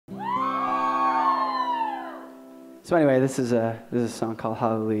So anyway, this is a song called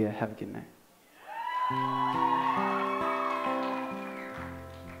Hallelujah. Have a good night.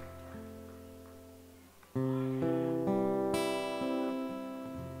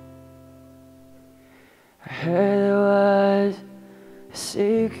 I heard there was a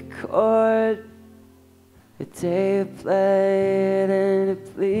secret chord that David played and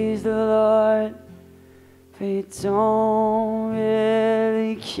it pleased the Lord, but you don't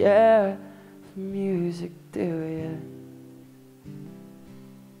really care for music, do you?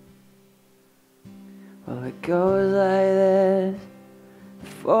 Well, it goes like this: the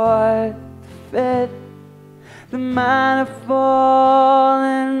fourth, the fifth, the minor fall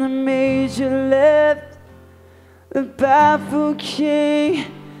and the major lift, the baffled king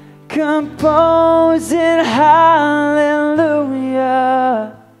composing hallelujah,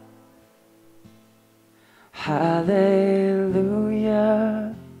 hallelujah,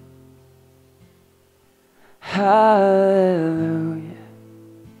 hallelujah,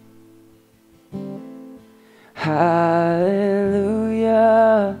 hallelujah,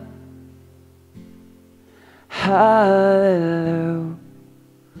 hallelujah.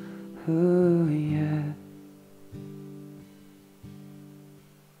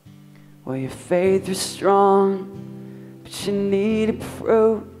 Well, your faith was strong, but you needed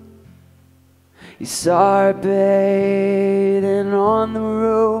proof. You saw her bathing on the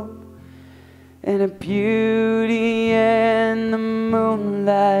roof, and her beauty in the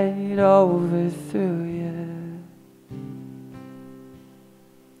moonlight overthrew you.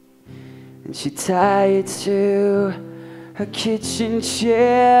 And she tied you to her kitchen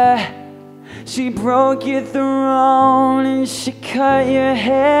chair. She broke your throne and she cut your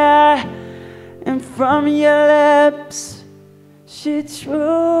hair, and from your lips she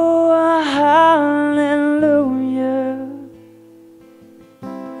drew a hallelujah,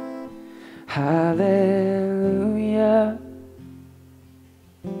 hallelujah,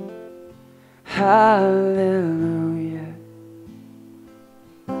 hallelujah,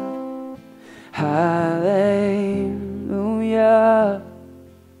 hallelujah,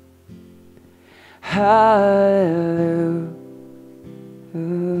 hallelujah.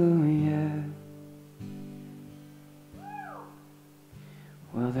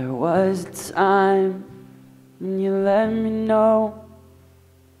 Well, there was a time when you let me know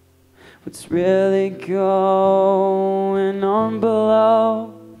what's really going on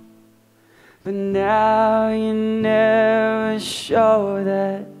below, but now you never show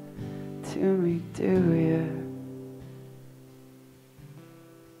that to me, do you?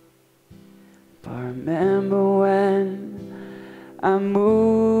 But remember when I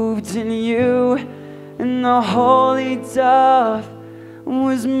moved in you, and the holy dove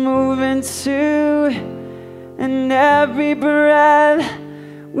was moving too, and every breath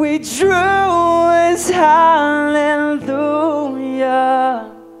we drew was hallelujah,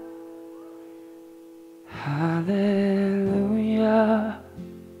 hallelujah,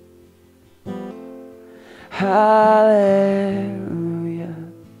 hallelujah,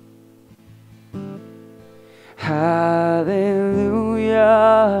 hallelujah,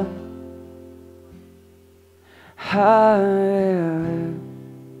 hallelujah.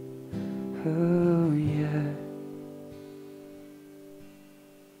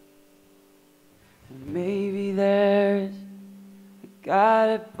 Maybe there's a God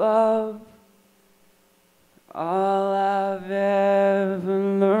above. All I've ever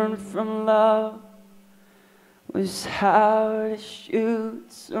learned from love was how to shoot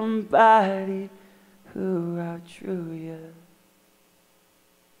somebody who outdrew you.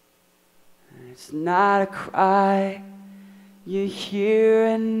 And it's not a cry you hear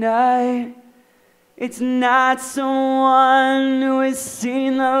at night. It's not someone who has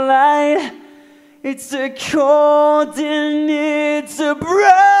seen the light. It's a cold and it's a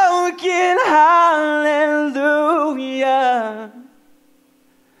broken hallelujah,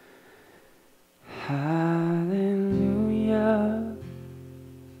 hallelujah,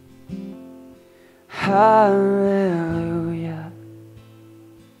 hallelujah,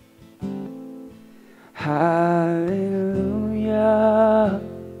 hallelujah,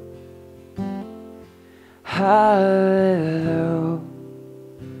 hallelujah.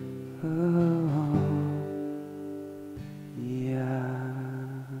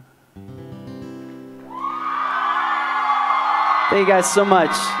 Thank you guys so much.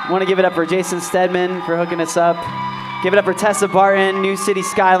 I want to give it up for Jason Stedman for hooking us up. Give it up for Tessa Barton, New City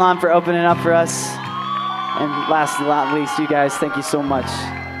Skylon for opening up for us. And last but not least, you guys, thank you so much.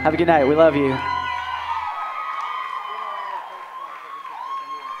 Have a good night. We love you.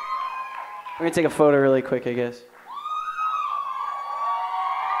 We're going to take a photo really quick, I guess.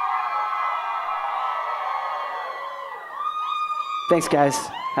 Thanks, guys.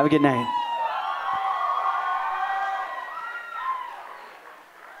 Have a good night.